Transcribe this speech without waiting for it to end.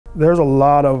There's a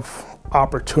lot of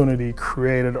opportunity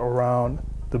created around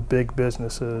the big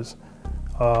businesses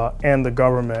and the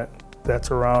government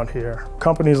that's around here.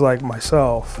 Companies like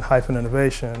myself, Hyphen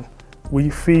Innovation, we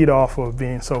feed off of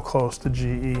being so close to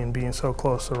GE and being so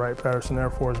close to Wright-Patterson Air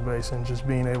Force Base and just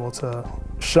being able to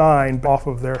shine off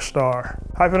of their star.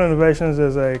 Hyphen Innovations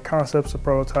is a concepts to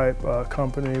prototype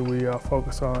company. We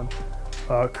focus on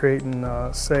creating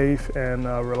safe and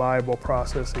reliable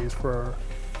processes for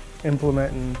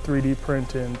implementing 3D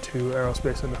printing to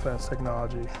aerospace and defense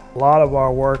technology. A lot of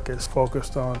our work is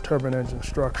focused on turbine engine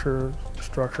structure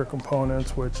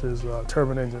components, which is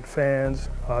turbine engine fans,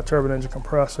 turbine engine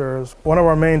compressors. One of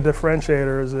our main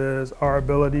differentiators is our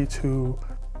ability to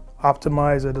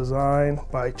optimize a design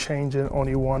by changing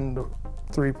only 1 to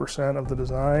 3% of the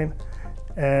design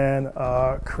and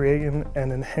creating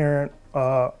an inherent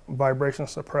vibration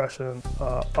suppression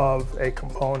of a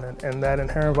component, and that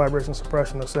inherent vibration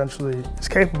suppression essentially is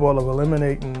capable of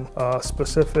eliminating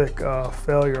specific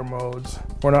failure modes.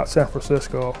 We're not San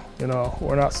Francisco,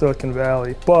 we're not Silicon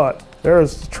Valley, but there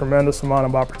is a tremendous amount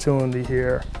of opportunity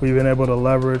here. We've been able to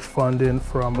leverage funding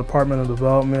from the Department of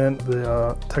Development,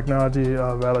 the Technology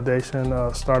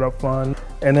Validation Startup Fund,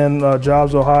 and then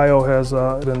Jobs Ohio has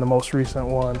been the most recent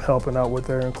one, helping out with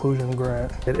their inclusion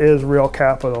grant. It is real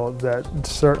capital that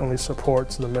certainly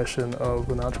supports the mission of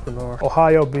an entrepreneur.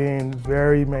 Ohio being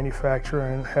very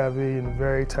manufacturing heavy and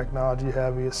very technology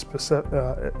heavy,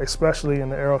 especially in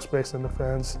the aerospace and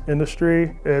defense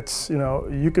industry, it's,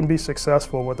 you can be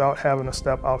successful without having to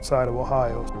step outside of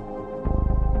Ohio.